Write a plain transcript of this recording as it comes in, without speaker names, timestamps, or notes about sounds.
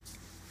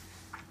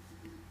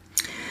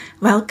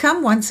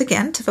Welcome once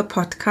again to the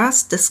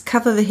podcast,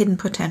 Discover the Hidden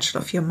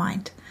Potential of Your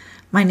Mind.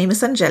 My name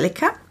is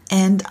Angelica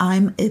and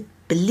I'm a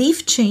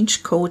belief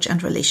change coach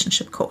and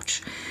relationship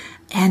coach.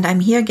 And I'm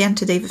here again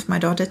today with my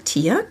daughter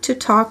Tia to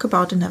talk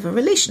about another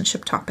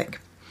relationship topic.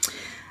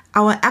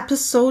 Our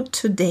episode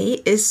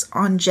today is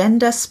on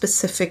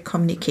gender-specific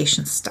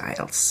communication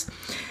styles.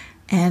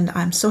 And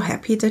I'm so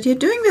happy that you're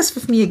doing this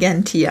with me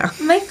again, Tia.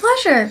 My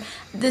pleasure.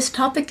 This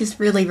topic is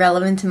really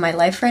relevant in my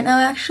life right now,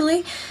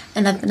 actually.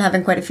 And I've been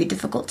having quite a few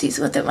difficulties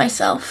with it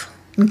myself.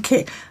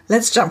 Okay,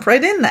 let's jump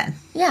right in then.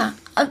 Yeah.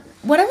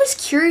 What I was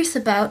curious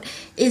about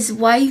is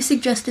why you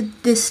suggested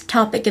this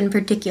topic in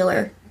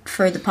particular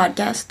for the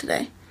podcast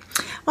today.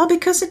 Well,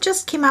 because it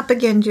just came up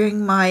again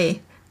during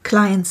my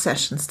client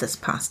sessions this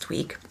past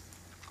week.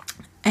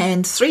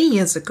 And 3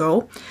 years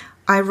ago,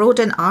 I wrote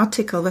an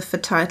article with the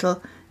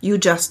title, You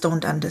Just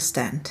Don't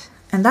Understand.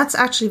 And that's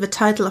actually the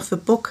title of a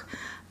book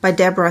by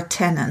Deborah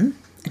Tannen.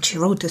 And she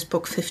wrote this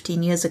book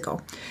 15 years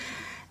ago.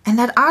 And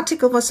that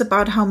article was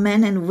about how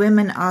men and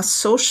women are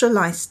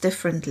socialized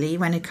differently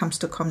when it comes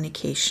to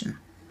communication.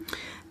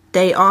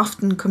 They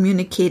often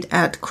communicate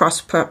at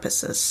cross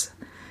purposes.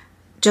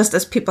 Just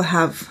as people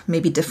have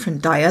maybe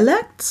different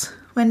dialects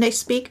when they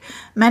speak,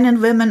 men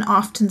and women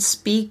often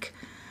speak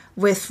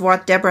with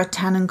what Deborah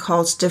Tannen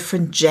calls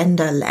different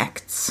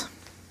genderlects.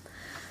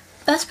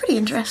 That's pretty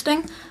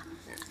interesting.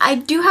 I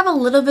do have a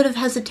little bit of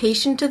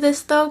hesitation to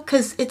this, though,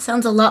 because it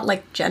sounds a lot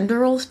like gender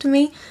roles to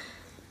me.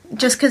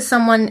 Just because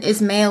someone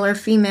is male or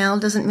female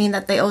doesn't mean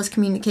that they always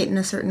communicate in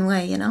a certain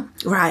way, you know?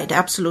 Right,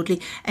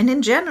 absolutely. And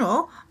in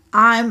general,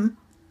 I'm,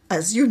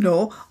 as you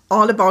know,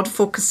 all about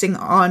focusing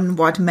on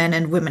what men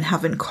and women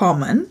have in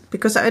common,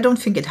 because I don't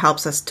think it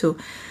helps us to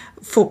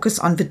focus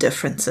on the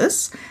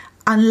differences,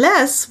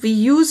 unless we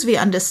use the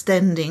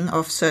understanding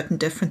of certain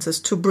differences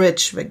to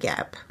bridge the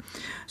gap.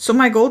 So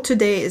my goal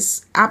today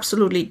is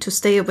absolutely to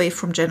stay away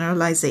from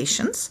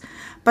generalizations,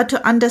 but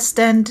to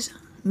understand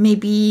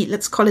maybe,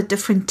 let's call it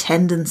different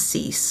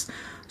tendencies,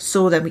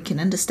 so that we can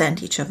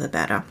understand each other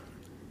better.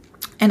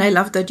 And I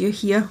love that you're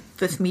here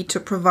with me to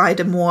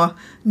provide a more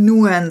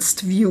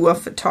nuanced view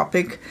of the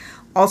topic,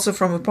 also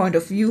from a point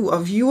of view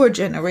of your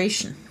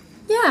generation.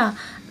 Yeah.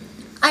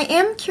 I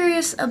am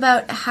curious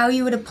about how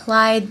you would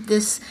apply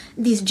these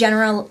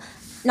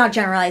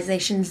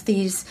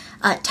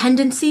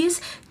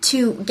tendencies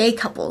to gay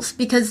couples,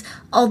 because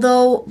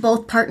although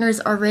both partners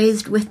are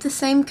raised with the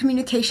same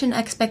communication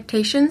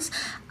expectations,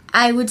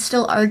 I would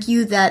still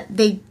argue that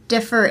they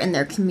differ in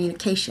their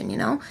communication, you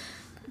know?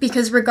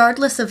 Because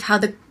regardless of how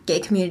the gay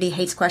community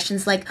hates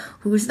questions like,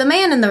 who's the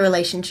man in the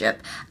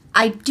relationship?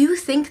 I do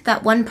think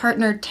that one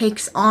partner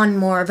takes on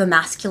more of a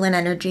masculine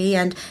energy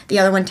and the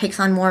other one takes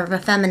on more of a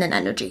feminine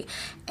energy.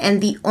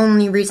 And the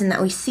only reason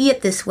that we see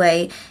it this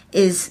way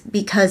is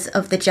because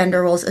of the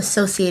gender roles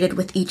associated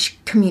with each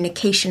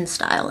communication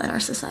style in our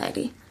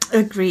society.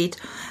 Agreed.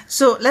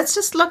 So let's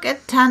just look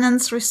at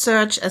Tannen's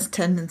research as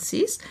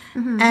tendencies.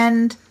 Mm-hmm.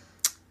 And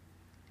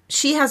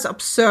she has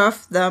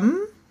observed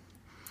them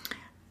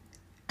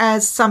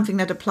as something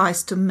that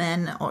applies to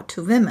men or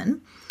to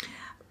women.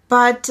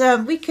 But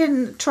we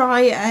can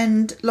try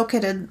and look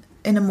at it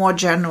in a more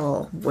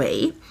general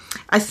way.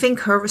 I think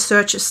her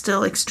research is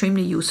still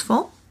extremely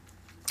useful.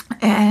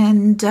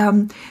 And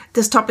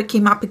this topic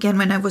came up again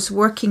when I was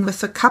working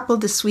with a couple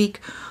this week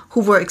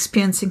who were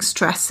experiencing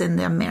stress in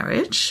their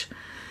marriage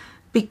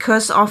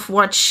because of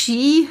what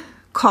she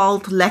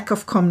called lack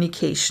of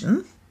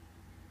communication.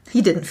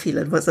 He didn't feel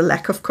it was a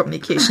lack of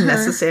communication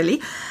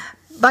necessarily,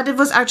 but it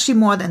was actually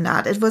more than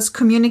that. It was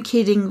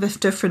communicating with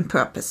different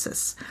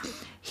purposes.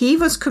 He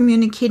was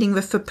communicating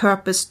with the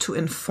purpose to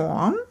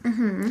inform,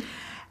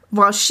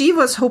 while she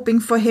was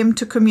hoping for him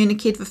to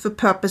communicate with the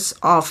purpose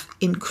of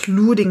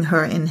including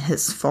her in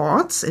his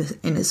thoughts,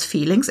 in his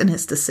feelings, in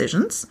his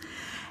decisions,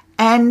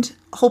 and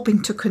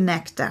hoping to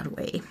connect that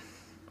way.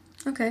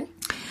 Okay.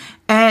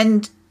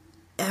 And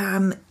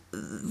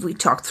we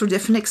talked through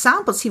different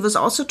examples. He was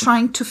also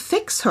trying to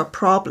fix her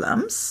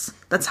problems.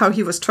 That's how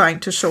he was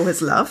trying to show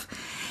his love,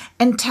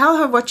 and tell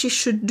her what she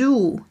should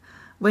do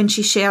when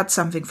she shared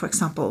something, for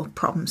example,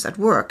 problems at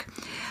work,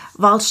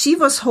 while she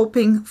was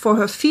hoping for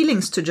her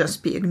feelings to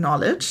just be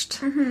acknowledged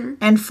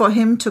and for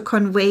him to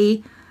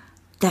convey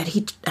that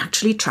he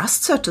actually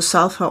trusts her to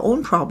solve her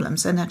own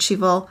problems and that she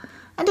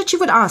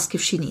would ask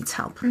if she needs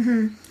help.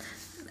 Mm-hmm.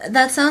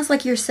 That sounds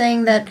like you're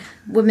saying that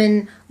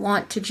women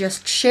want to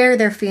just share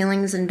their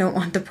feelings and don't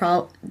want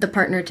the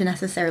partner to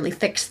necessarily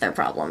fix their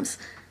problems.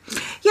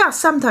 Yeah,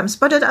 sometimes.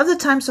 But at other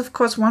times, of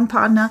course, one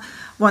partner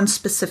wants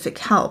specific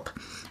help.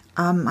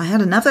 I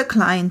had another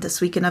client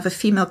this week, another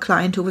female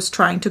client who was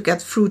trying to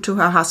get through to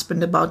her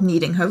husband about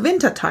needing her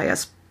winter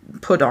tires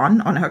put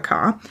on her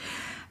car.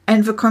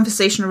 And the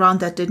conversation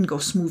around that didn't go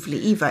smoothly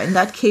either. In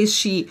that case,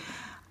 she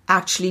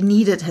actually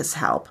needed his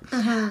help.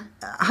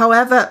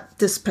 However,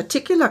 this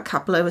particular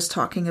couple I was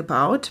talking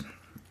about,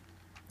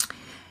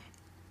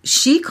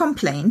 she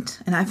complained,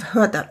 and I've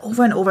heard that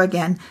over and over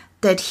again,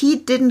 that he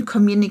didn't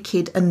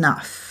communicate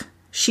enough.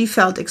 She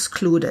felt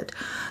excluded.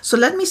 So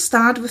let me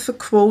start with a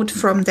quote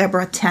from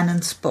Deborah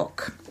Tannen's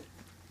book.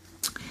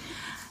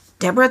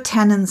 Deborah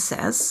Tannen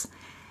says,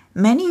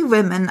 many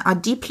women are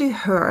deeply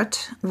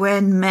hurt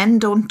when men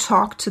don't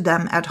talk to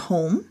them at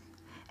home,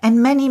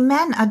 and many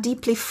men are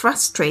deeply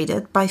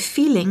frustrated by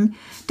feeling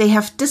they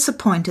have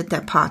disappointed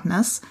their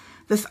partners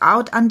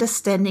without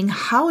understanding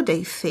how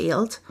they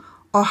failed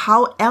or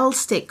how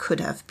else they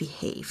could have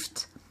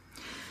behaved.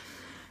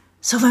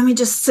 So when we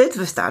just sit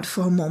with that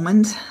for a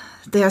moment,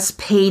 there's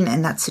pain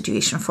in that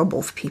situation for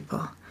both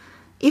people.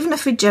 Even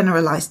if we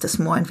generalize this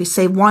more and we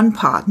say one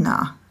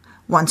partner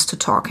wants to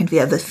talk and the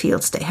other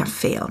feels they have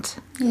failed.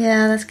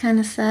 Yeah, that's kind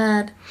of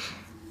sad.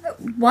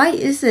 Why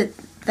is it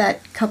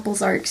that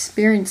couples are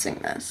experiencing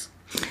this?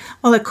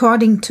 Well,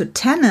 according to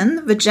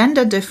Tannen, the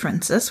gender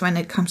differences when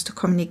it comes to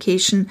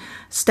communication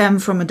stem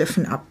from a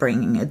different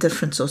upbringing, a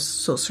different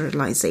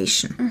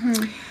socialization.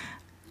 Mm-hmm.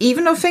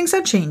 Even though things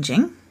are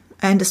changing,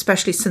 and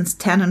especially since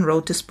Tannen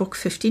wrote this book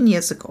 15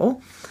 years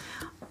ago,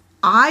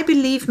 I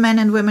believe men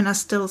and women are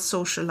still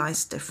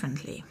socialized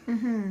differently.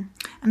 Mm-hmm.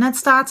 And that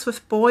starts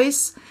with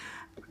boys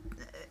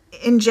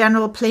in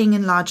general playing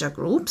in larger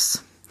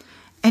groups.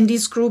 And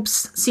these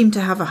groups seem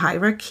to have a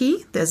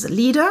hierarchy. There's a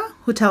leader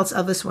who tells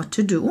others what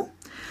to do.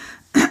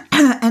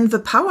 And the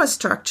power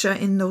structure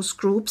in those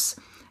groups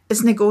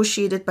is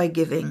negotiated by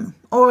giving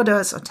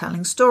orders or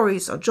telling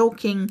stories or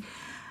joking,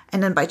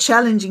 and then by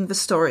challenging the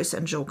stories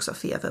and jokes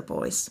of the other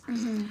boys.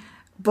 Mm-hmm.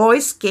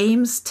 Boys'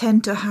 games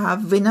tend to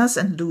have winners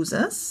and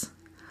losers.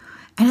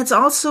 And it's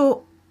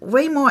also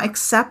way more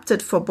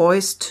accepted for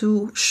boys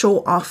to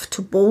show off,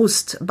 to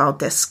boast about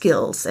their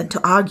skills and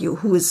to argue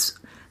who is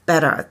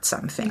better at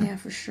something. Yeah,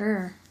 for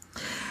sure.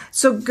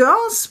 So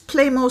girls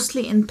play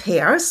mostly in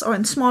pairs or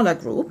in smaller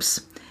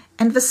groups,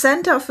 and the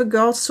center of a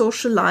girl's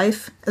social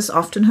life is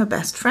often her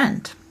best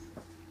friend.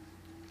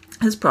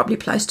 This probably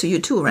applies to you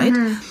too, right?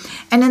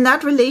 Mm-hmm. And in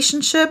that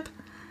relationship,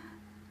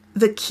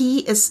 the key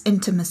is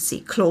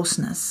intimacy,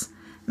 closeness.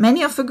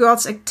 Many of the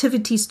girls'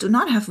 activities do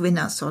not have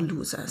winners or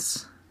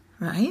losers,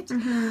 right?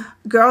 Mm-hmm.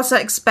 Girls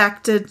are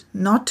expected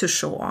not to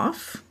show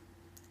off.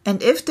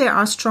 And if they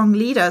are strong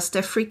leaders,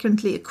 they're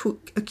frequently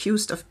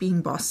accused of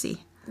being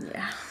bossy.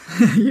 Yeah.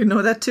 You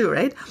know that too,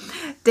 right?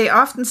 They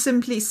often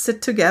simply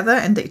sit together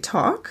and they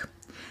talk.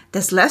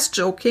 There's less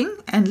joking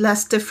and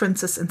less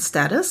differences in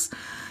status.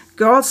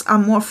 Girls are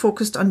more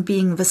focused on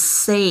being the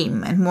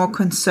same and more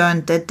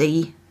concerned that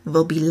they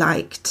will be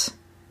liked.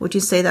 Would you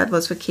say that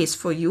was the case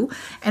for you?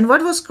 And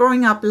what was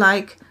growing up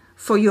like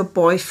for your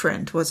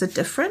boyfriend? Was it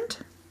different?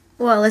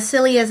 Well, as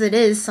silly as it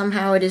is,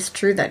 somehow it is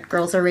true that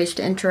girls are raised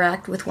to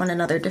interact with one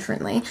another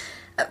differently.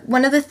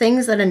 One of the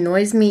things that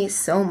annoys me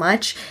so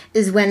much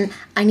is when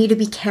I need to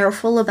be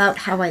careful about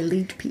how I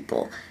lead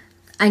people.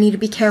 I need to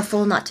be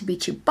careful not to be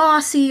too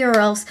bossy, or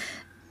else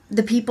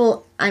the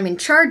people I'm in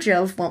charge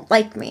of won't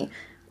like me.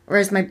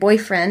 Whereas my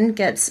boyfriend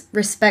gets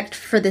respect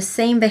for the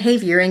same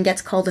behavior and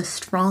gets called a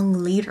strong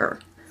leader.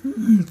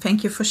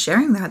 Thank you for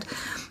sharing that.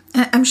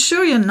 I'm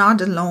sure you're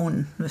not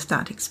alone with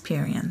that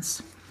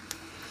experience.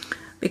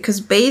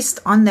 Because based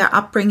on their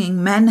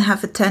upbringing, men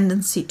have a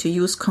tendency to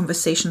use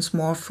conversations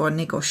more for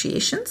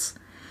negotiations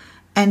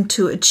and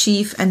to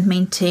achieve and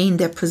maintain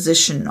their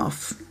position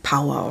of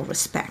power or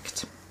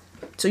respect.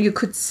 So you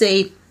could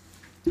say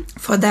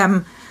for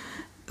them,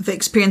 the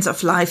experience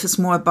of life is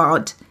more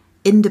about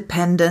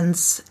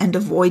independence and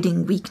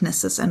avoiding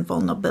weaknesses and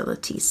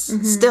vulnerabilities.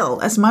 Mm-hmm. Still,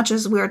 as much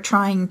as we're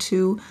trying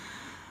to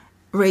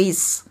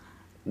raise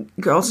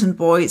girls and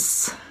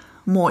boys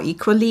more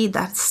equally,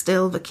 that's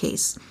still the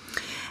case.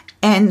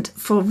 And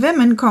for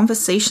women,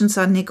 conversations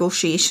are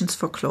negotiations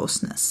for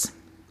closeness.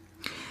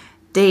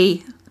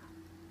 They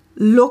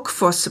look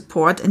for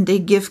support and they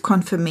give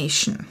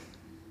confirmation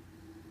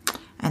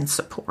and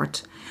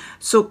support.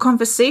 So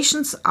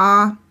conversations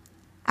are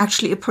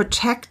actually a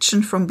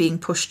protection from being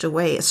pushed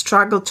away, a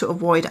struggle to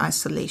avoid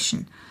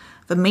isolation.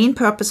 The main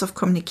purpose of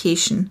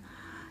communication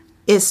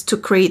is to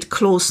create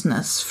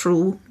closeness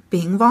through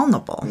being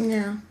vulnerable.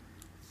 Yeah.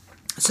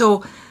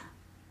 So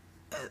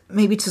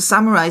maybe to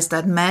summarize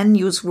that, men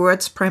use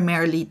words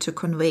primarily to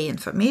convey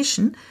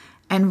information,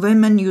 and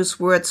women use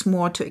words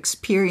more to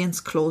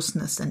experience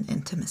closeness and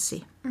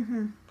intimacy.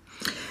 Mm-hmm.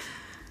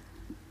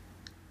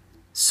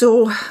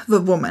 So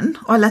the woman,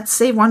 or let's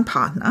say one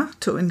partner,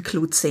 to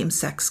include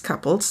same-sex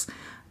couples,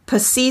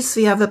 perceives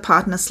the other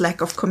partner's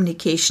lack of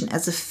communication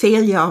as a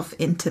failure of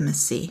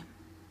intimacy.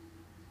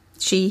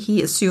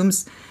 He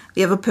assumes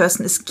the other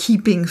person is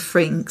keeping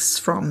things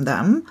from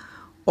them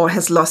or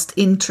has lost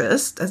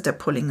interest as they're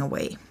pulling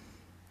away.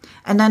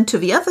 And then to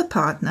the other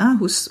partner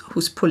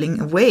who's pulling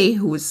away,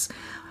 who's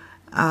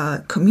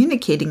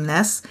communicating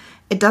less,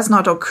 it does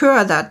not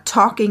occur that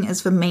talking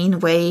is the main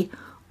way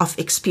of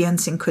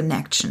experiencing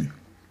connection.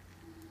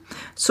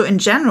 So in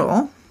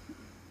general,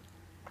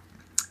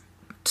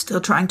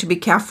 still trying to be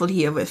careful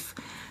here with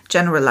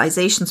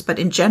generalizations, but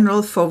in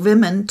general, for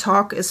women,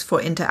 talk is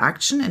for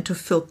interaction and to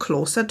feel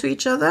closer to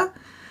each other.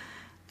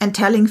 And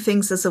telling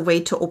things is a way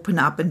to open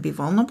up and be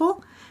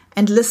vulnerable.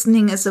 And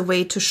listening is a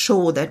way to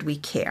show that we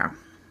care.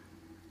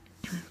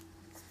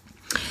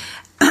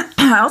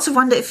 I also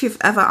wonder if you've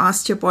ever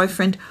asked your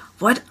boyfriend,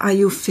 what are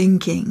you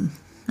thinking?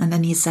 And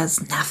then he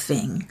says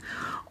nothing.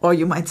 Or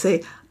you might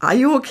say, are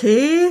you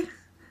okay?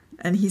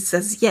 And he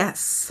says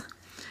yes.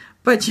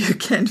 But you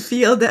can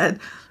feel that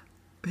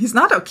he's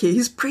not okay.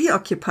 He's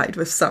preoccupied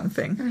with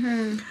something.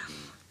 Mm-hmm.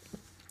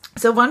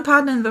 So one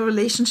partner in the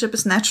relationship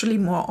is naturally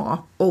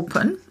more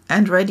open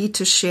and ready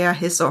to share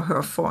his or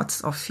her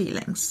thoughts or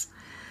feelings.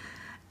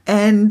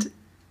 And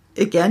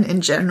again,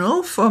 in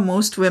general, for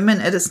most women,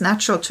 it is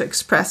natural to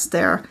express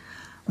their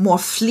more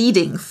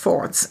fleeting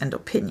thoughts and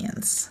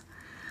opinions.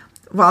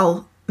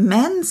 While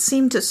men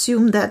seem to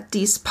assume that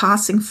these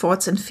passing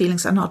thoughts and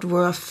feelings are not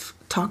worth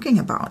talking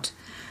about.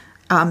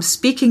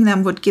 Speaking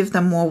them would give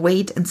them more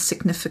weight and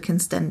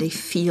significance than they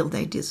feel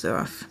they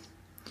deserve.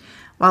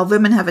 While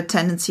women have a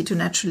tendency to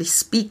naturally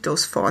speak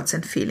those thoughts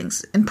and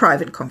feelings in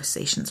private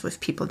conversations with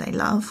people they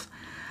love,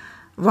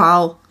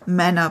 while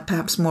men are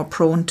perhaps more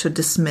prone to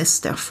dismiss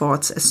their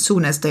thoughts as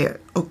soon as they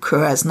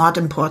occur as not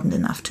important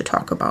enough to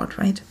talk about,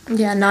 right?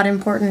 Yeah, not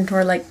important,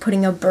 or like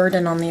putting a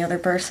burden on the other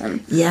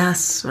person.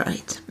 Yes,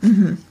 right.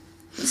 Mm-hmm.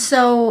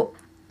 So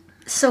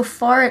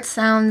far it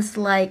sounds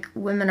like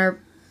women are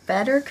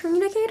better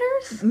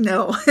communicators?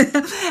 No,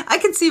 I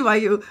can see why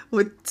you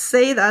would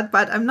say that,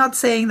 but I'm not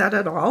saying that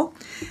at all.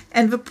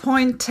 And the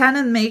point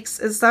Tannen makes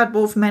is that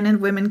both men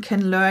and women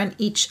can learn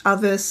each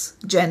other's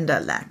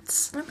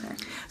genderlects. Okay.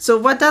 So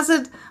what does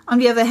it, on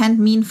the other hand,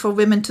 mean for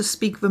women to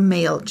speak the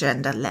male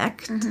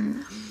genderlect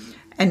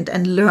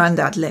and learn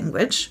that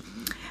language?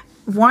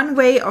 One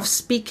way of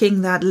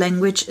speaking that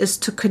language is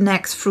to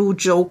connect through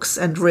jokes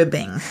and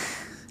ribbing.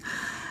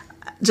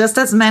 Just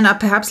as men are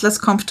perhaps less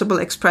comfortable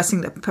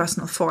expressing their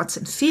personal thoughts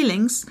and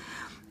feelings,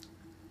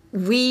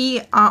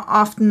 we are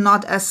often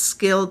not as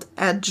skilled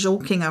at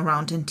joking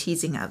around and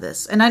teasing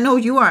others. And I know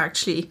you are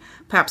actually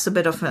perhaps a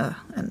bit of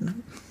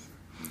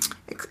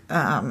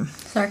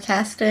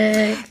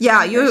sarcastic.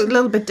 Yeah, you're a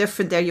little bit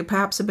different there. You're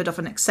perhaps a bit of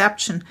an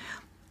exception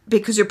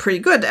because you're pretty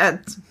good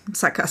at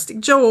sarcastic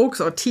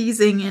jokes or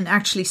teasing and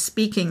actually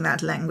speaking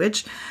that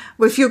language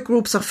with your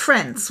groups of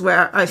friends,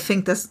 where I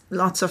think there's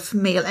lots of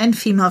male and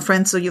female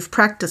friends, so you've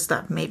practiced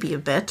that maybe a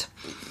bit.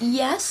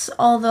 Yes,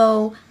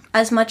 although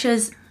as much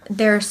as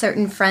there are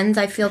certain friends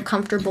I feel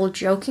comfortable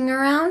joking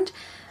around,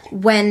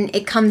 when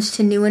it comes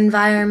to new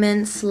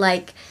environments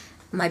like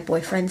my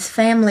boyfriend's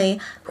family,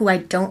 who I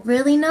don't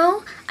really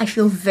know, I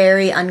feel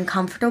very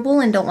uncomfortable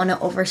and don't want to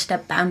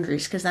overstep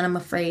boundaries because then I'm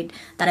afraid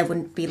that I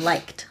wouldn't be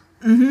liked.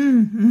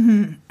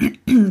 Mm-hmm,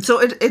 mm-hmm.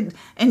 So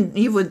and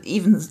you would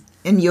even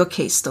in your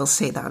case still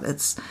say that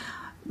it's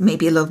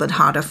maybe a little bit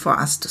harder for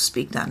us to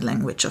speak that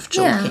language of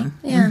joking.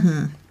 Yeah.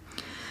 Mm-hmm.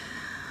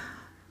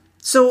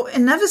 So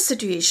another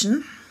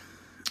situation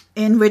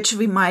in which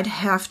we might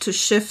have to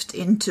shift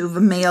into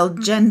the male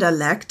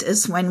genderlect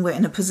is when we're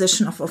in a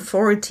position of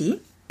authority,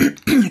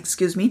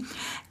 excuse me,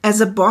 as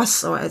a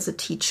boss or as a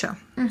teacher.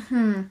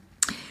 Mm-hmm.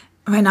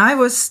 When I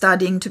was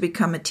studying to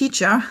become a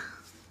teacher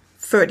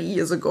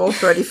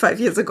 35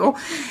 years ago,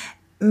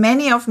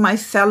 many of my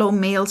fellow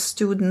male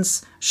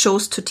students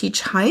chose to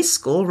teach high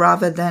school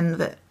rather than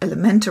the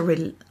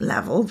elementary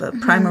level, the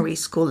primary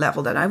school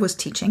level that I was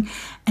teaching.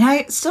 And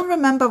I still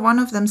remember one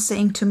of them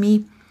saying to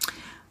me,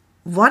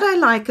 what I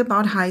like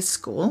about high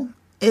school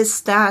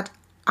is that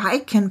I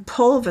can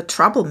pull the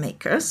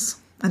troublemakers,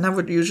 and that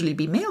would usually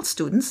be male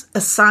students,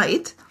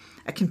 aside.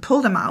 I can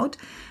pull them out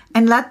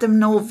and let them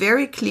know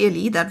very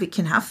clearly that we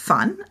can have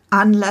fun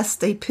unless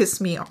they piss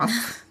me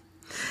off.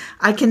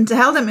 I can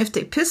tell them if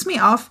they piss me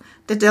off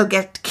that they'll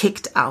get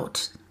kicked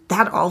out.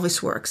 That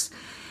always works.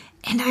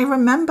 And I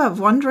remember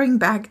wondering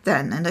back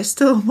then, and I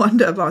still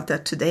wonder about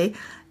that today,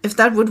 if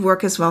that would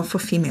work as well for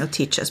female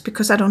teachers,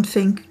 because I don't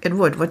think it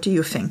would. What do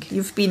you think?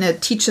 You've been a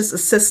teacher's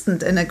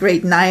assistant in a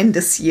grade 9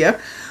 this year.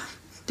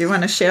 Do you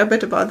want to share a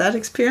bit about that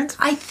experience?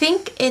 I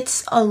think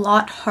it's a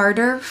lot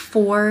harder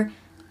for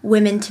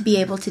women to be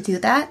able to do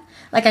that.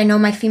 Like, I know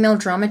my female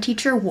drama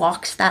teacher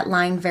walks that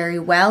line very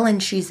well,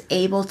 and she's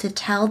able to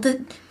tell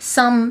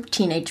some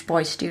teenage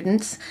boy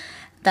students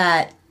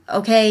that,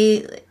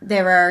 okay,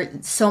 there are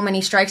so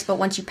many strikes, but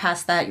once you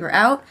pass that, you're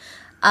out.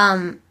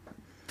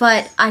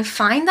 But I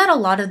find that a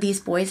lot of these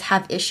boys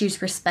have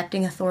issues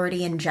respecting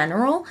authority in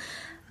general,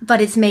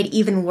 but it's made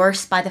even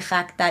worse by the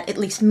fact that, at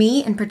least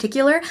me in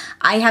particular,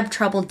 I have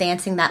trouble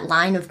dancing that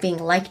line of being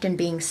liked and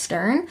being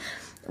stern,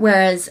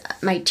 whereas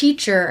my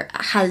teacher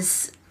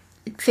has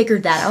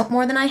figured that out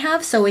more than I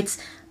have, so it's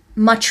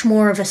much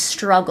more of a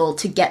struggle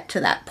to get to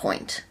that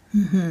point.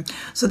 Mm-hmm.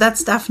 So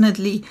that's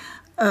definitely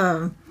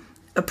a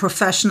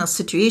professional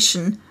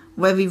situation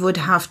where we would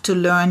have to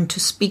learn to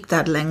speak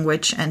that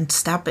language and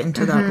step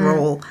into that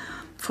role,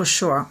 for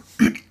sure.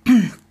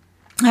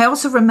 I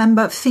also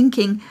remember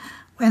thinking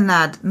when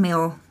that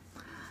male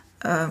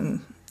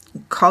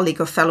colleague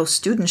or fellow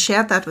student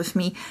shared that with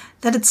me,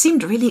 that it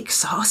seemed really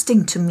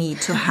exhausting to me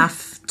to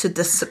have to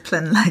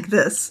discipline like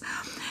this.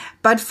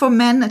 But for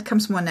men, it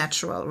comes more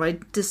natural,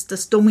 right? This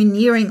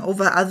domineering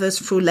over others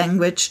through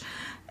language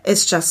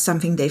is just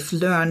something they've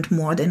learned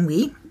more than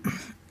we.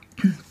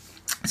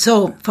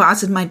 So for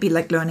us, it might be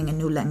like learning a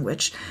new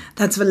language.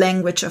 That's the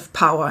language of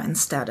power and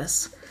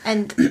status.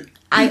 And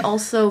I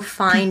also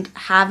find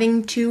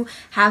having to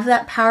have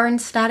that power and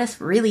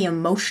status really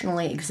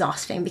emotionally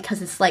exhausting,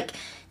 because it's like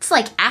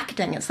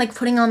acting. It's like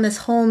putting on this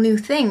whole new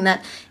thing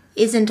that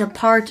isn't a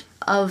part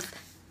of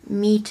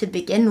me to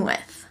begin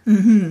with.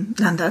 And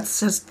that's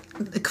just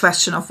a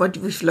question of what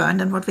we've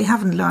learned and what we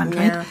haven't learned,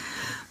 right?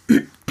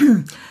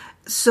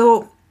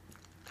 So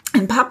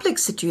in public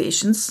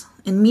situations,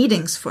 in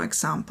meetings, for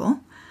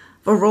example,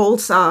 the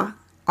roles are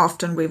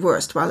often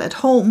reversed. While at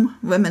home,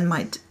 women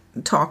might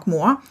talk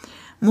more,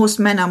 most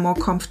men are more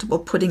comfortable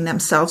putting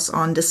themselves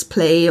on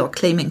display or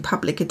claiming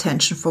public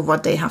attention for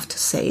what they have to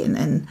say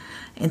in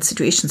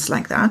situations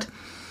like that.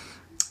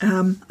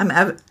 I'm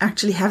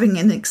actually having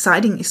an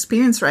exciting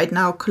experience right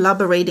now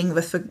collaborating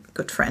with a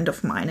good friend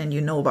of mine, and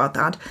you know about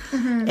that.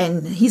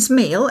 And he's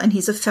male and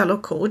he's a fellow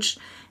coach,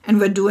 and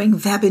we're doing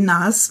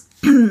webinars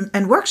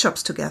and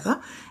workshops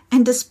together.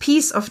 And this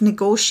piece of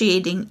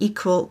negotiating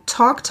equal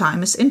talk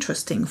time is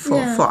interesting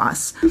for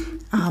us.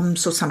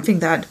 So something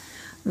that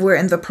we're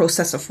in the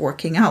process of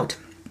working out,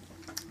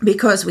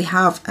 because we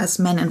have, as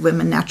men and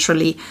women,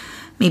 naturally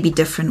maybe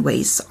different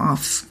ways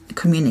of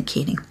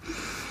communicating.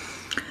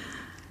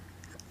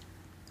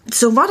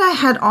 So what I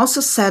had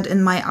also said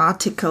in my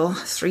article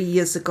 3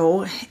 years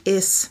ago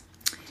is,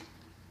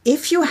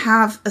 if you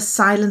have a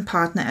silent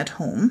partner at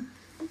home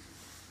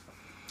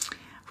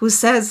who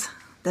says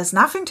there's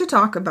nothing to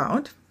talk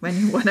about when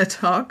you want to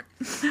talk,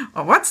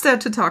 or what's there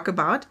to talk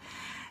about,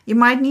 you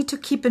might need to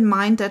keep in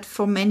mind that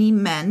for many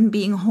men,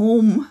 being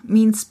home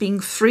means being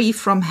free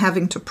from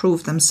having to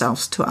prove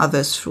themselves to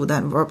others through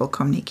that verbal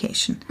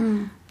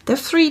communication. They're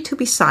free to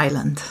be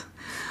silent.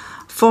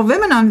 For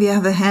women, on the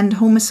other hand,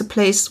 home is a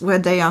place where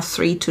they are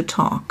free to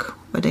talk,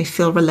 where they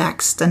feel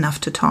relaxed enough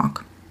to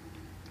talk.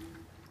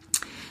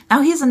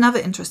 Now, here's another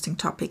interesting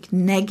topic,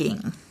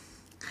 nagging.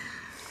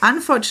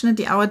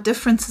 Unfortunately, our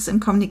differences in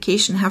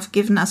communication have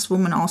given us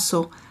women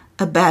also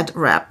a bad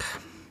rap.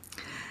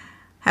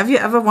 Have you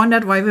ever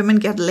wondered why women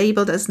get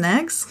labeled as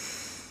nags?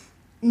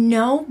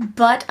 No,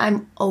 but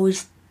I'm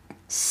always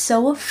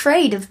so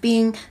afraid of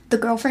being the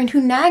girlfriend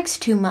who nags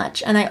too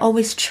much. And I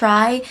always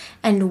try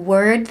and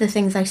word the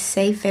things I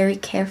say very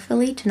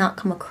carefully to not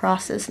come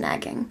across as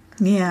nagging.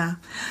 Yeah.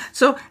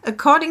 So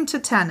according to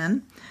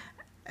Tannen,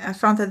 I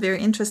found that very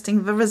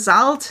interesting, the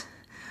result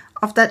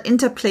of that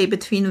interplay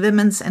between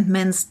women's and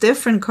men's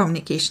different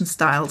communication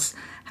styles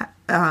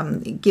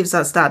gives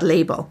us that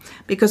label,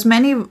 because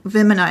many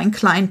women are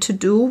inclined to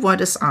do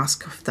what is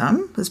asked of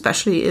them,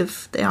 especially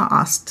if they are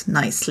asked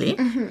nicely.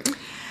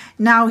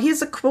 Now,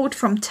 here's a quote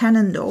from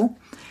Tannen, though.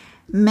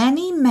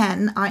 Many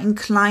men are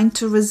inclined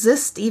to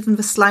resist even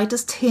the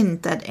slightest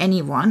hint that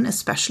anyone,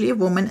 especially a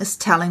woman, is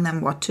telling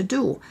them what to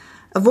do.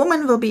 A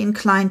woman will be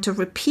inclined to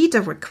repeat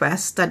a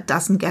request that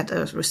doesn't get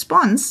a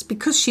response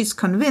because she's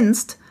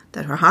convinced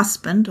that her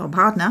husband or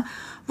partner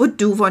would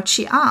do what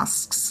she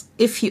asks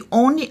if he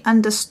only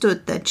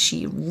understood that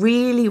she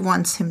really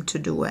wants him to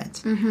do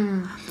it.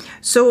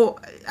 So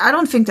I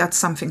don't think that's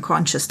something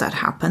conscious that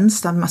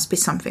happens. That must be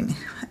something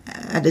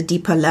at a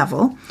deeper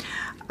level.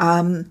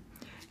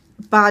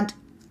 But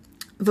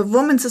the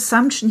woman's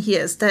assumption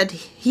here is that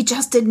he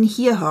just didn't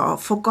hear her or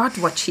forgot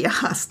what she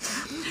asked.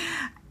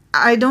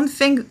 I don't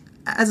think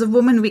as a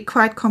woman we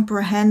quite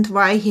comprehend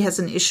why he has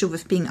an issue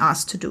with being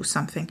asked to do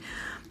something.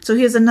 So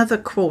here's another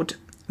quote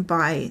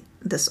by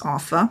this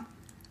author.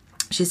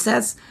 She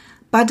says,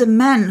 "But a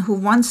man who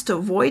wants to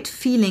avoid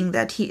feeling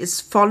that he is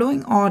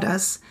following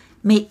orders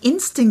may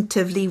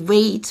instinctively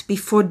wait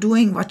before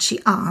doing what she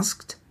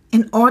asked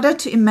in order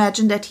to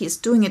imagine that he is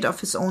doing it of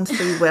his own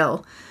free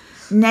will.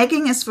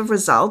 Nagging is the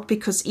result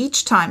because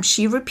each time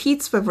she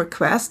repeats the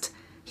request,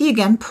 he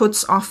again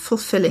puts off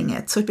fulfilling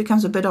it." So it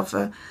becomes a bit of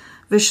a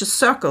vicious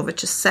circle,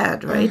 which is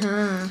sad, right?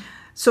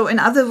 So in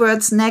other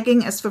words,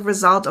 nagging is the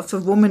result of a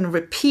woman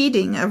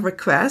repeating a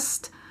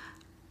request,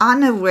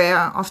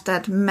 unaware of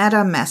that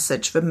meta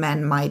message the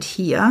man might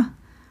hear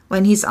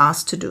when he's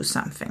asked to do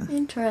something.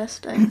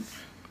 Interesting.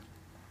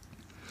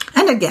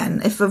 And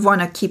again, if we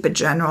want to keep it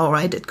general,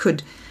 right, it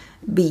could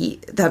be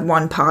that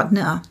one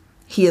partner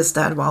hears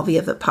that while the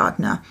other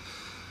partner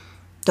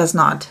does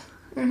not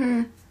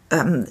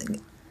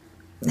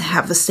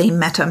have the same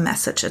meta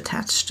message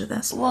attached to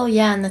this. Well,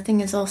 yeah, and the thing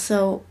is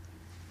also,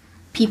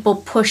 people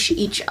push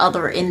each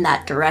other in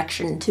that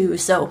direction too.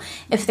 So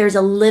if there's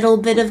a little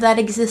bit of that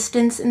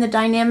existence in the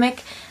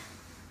dynamic,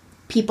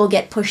 people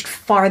get pushed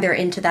farther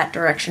into that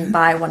direction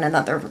by one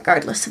another,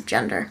 regardless of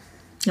gender.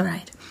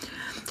 Right.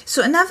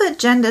 So another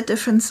gender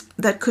difference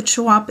that could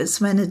show up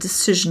is when a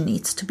decision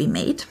needs to be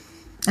made.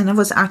 And that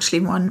was actually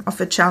one of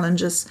the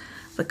challenges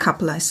the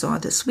couple I saw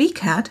this week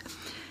had.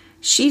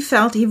 She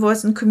felt he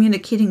wasn't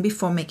communicating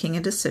before making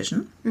a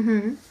decision.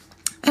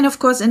 And of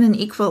course, in an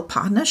equal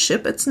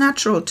partnership, it's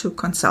natural to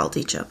consult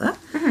each other.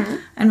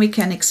 And we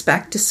can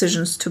expect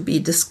decisions to be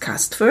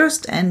discussed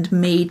first and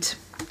made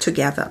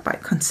together by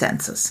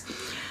consensus.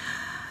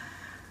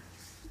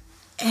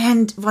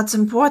 And what's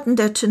important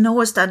there to know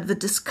is that the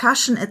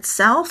discussion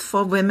itself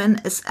for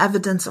women is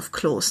evidence of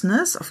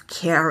closeness, of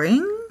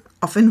caring,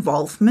 of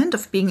involvement,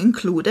 of being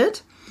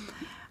included.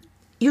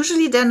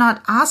 usually they're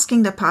not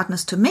asking their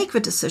partners to make the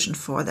decision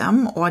for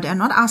them, or they're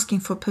not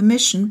asking for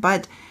permission,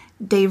 but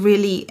they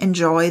really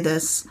enjoy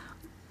this,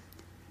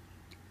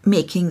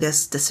 making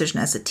this decision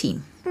as a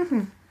team.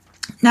 Mm-hmm.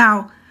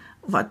 Now,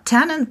 what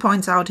Tannen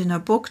points out in her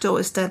book, though,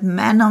 is that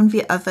men, on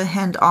the other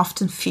hand,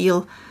 often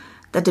feel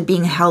that they're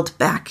being held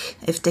back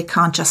if they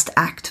can't just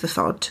act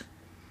without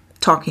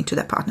talking to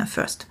their partner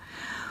first.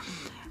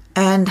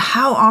 And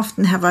how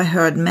often have I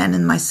heard men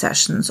in my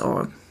sessions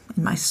or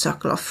in my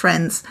circle of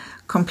friends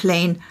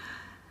complain,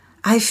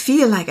 I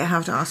feel like I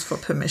have to ask for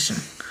permission.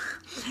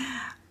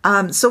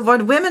 So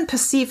what women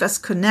perceive as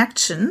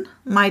connection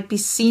might be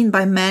seen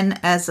by men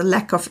as a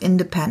lack of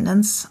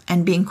independence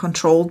and being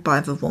controlled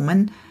by the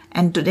woman,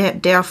 and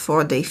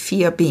therefore they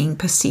fear being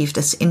perceived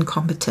as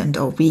incompetent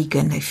or weak,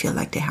 and they feel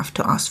like they have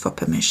to ask for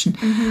permission.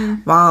 Mm-hmm.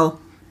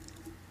 While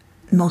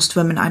most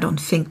women, I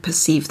don't think,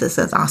 perceive this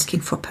as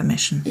asking for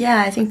permission.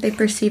 Yeah, I think they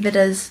perceive it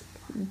as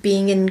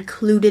being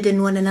included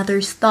in one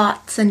another's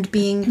thoughts and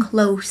being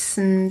close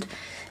and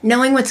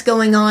knowing what's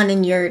going on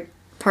in your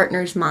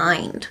partner's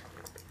mind.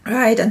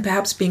 Right, and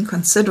perhaps being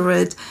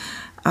considerate,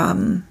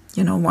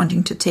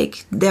 wanting to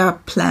take their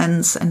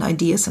plans and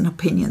ideas and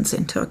opinions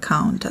into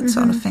account, that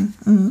sort of thing.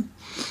 Mm-hmm.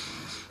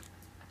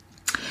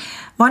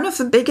 One of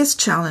the biggest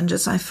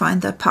challenges I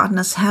find that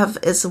partners have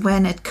is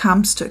when it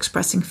comes to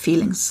expressing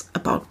feelings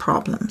about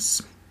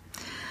problems.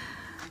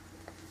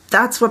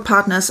 That's where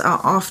partners are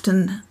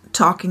often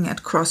talking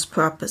at cross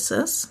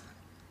purposes.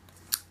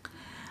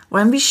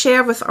 When we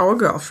share with our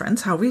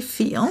girlfriends how we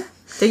feel,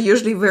 they're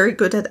usually very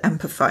good at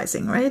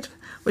empathizing, right?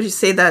 Would you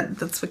say that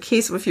that's the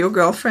case with your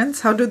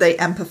girlfriends? How do they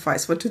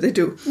empathize? What do they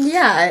do?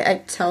 Yeah,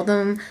 I tell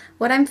them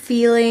what I'm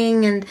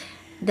feeling, and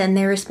then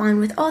they respond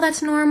with, oh,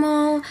 that's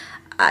normal.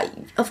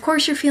 Of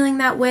course you're feeling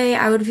that way.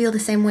 I would feel the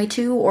same way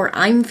too. Or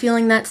I'm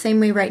feeling that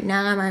same way right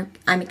now.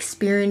 I'm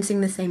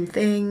experiencing the same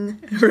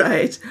thing.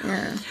 Right.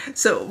 Yeah.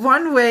 So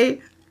one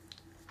way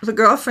the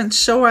girlfriends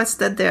show us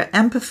that they're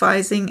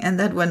empathizing and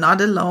that we're not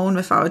alone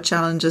with our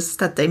challenges,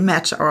 that they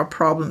match our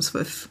problems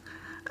with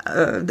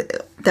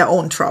their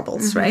own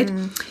troubles, right?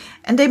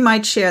 And they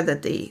might share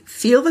that they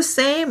feel the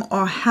same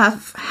or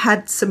have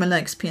had similar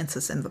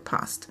experiences in the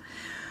past.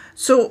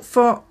 So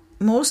for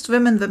most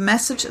women, the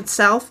message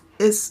itself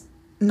is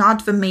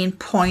not the main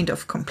point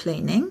of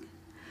complaining.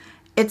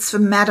 It's the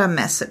meta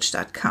message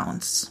that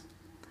counts.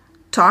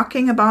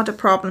 Talking about a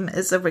problem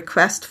is a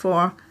request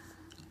for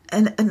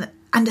an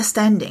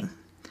understanding.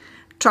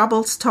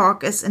 Troubles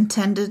talk is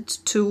intended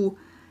to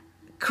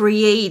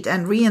create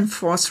and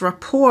reinforce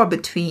rapport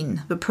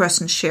between the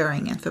person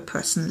sharing and the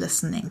person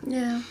listening.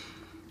 Yeah.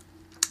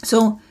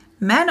 So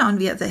men, on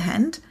the other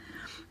hand,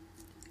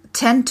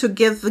 tend to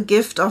give the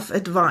gift of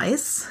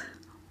advice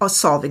or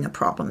solving a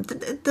problem.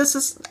 This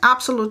is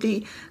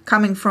absolutely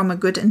coming from a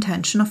good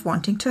intention of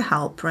wanting to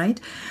help, right?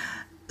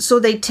 So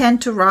they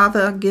tend to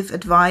rather give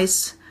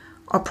advice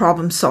or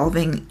problem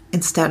solving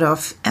instead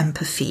of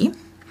empathy.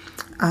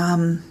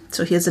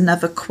 So here's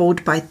another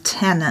quote by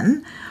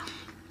Tannen.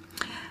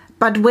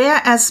 But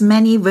whereas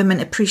many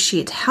women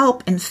appreciate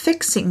help in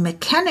fixing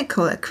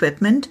mechanical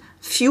equipment,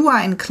 few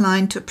are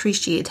inclined to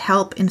appreciate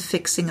help in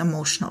fixing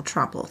emotional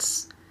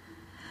troubles.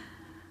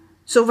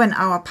 So when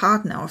our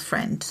partner or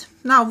friend,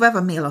 now whether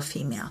male or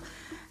female,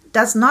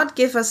 does not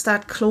give us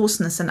that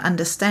closeness and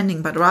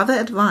understanding, but rather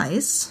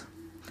advice,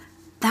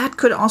 that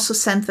could also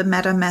send the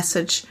meta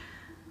message,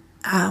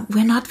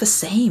 we're not the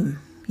same.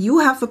 You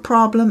have a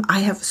problem,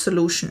 I have a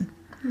solution.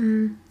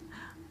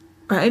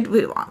 Right?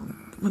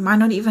 We might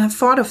not even have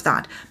thought of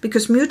that,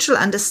 because mutual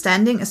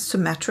understanding is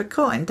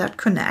symmetrical and that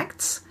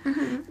connects.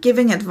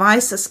 Giving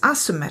advice is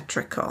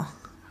asymmetrical.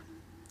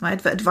 Right?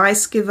 The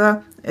advice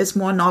giver is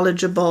more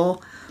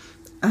knowledgeable,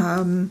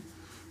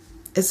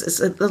 is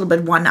a little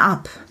bit one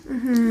up.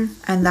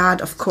 And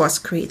that, of course,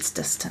 creates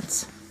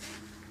distance.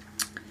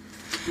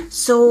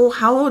 So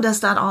how does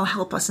that all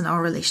help us in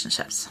our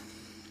relationships?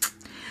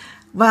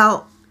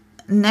 Well,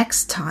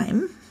 next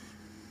time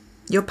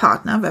your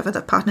partner, whether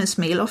the partner is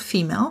male or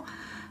female,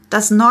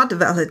 does not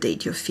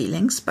validate your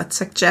feelings, but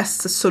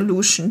suggests a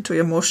solution to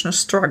your emotional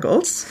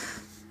struggles,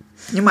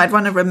 you might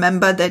want to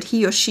remember that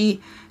he or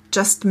she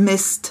just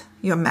missed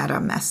your meta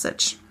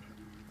message.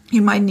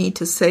 You might need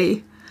to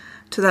say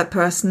to that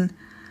person,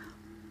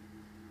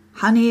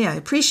 honey, I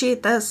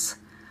appreciate this.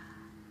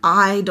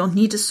 I don't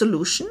need a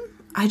solution.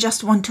 I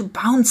just want to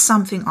bounce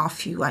something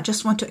off you. I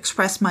just want to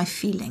express my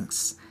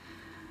feelings.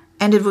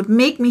 And it would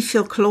make me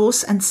feel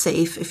close and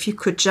safe if you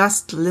could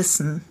just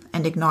listen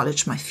and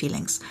acknowledge my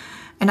feelings.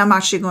 And I'm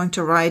actually going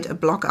to write a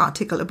blog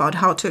article about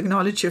how to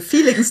acknowledge your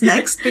feelings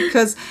next,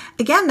 because,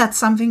 again, that's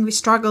something we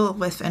struggle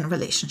with in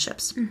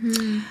relationships.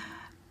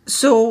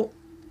 So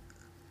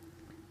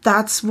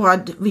that's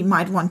what we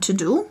might want to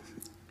do,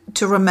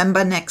 to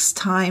remember next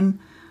time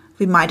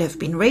we might have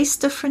been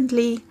raised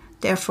differently,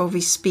 therefore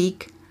we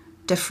speak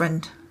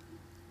different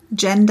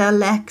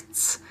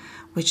genderlects,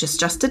 which is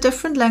just a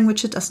different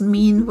language. It doesn't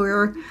mean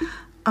we're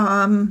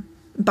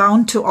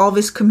bound to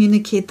always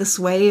communicate this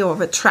way, or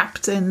we're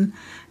trapped in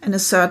a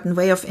certain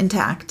way of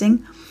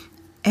interacting.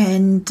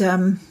 And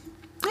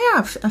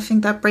Yeah, I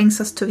think that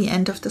brings us to the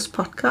end of this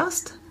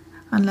podcast.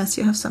 Unless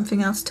you have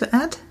something else to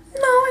add.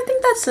 No, I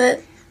think that's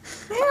it.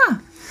 Yeah.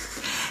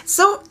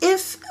 So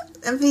if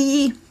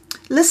the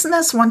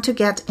listeners want to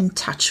get in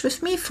touch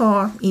with me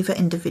for either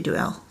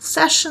individual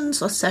sessions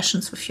or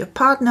sessions with your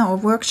partner or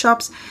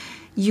workshops,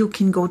 you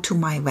can go to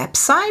my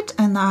website,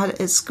 and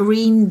that is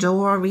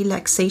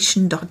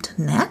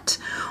greendoorrelaxation.net,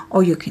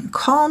 or you can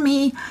call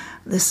me.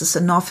 This is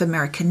a North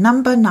American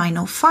number,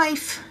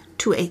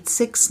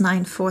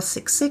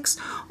 905-286-9466,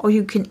 or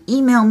you can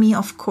email me,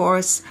 of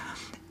course,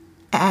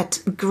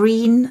 at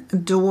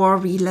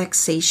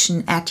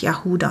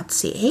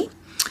greendoorrelaxation@yahoo.ca.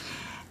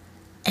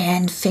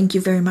 And thank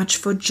you very much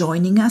for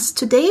joining us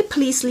today.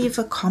 Please leave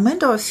a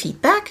comment or a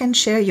feedback and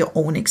share your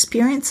own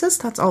experiences.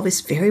 That's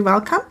always very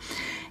welcome.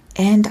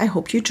 And I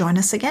hope you join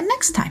us again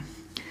next time.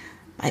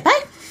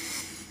 Bye-bye.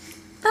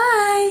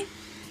 Bye.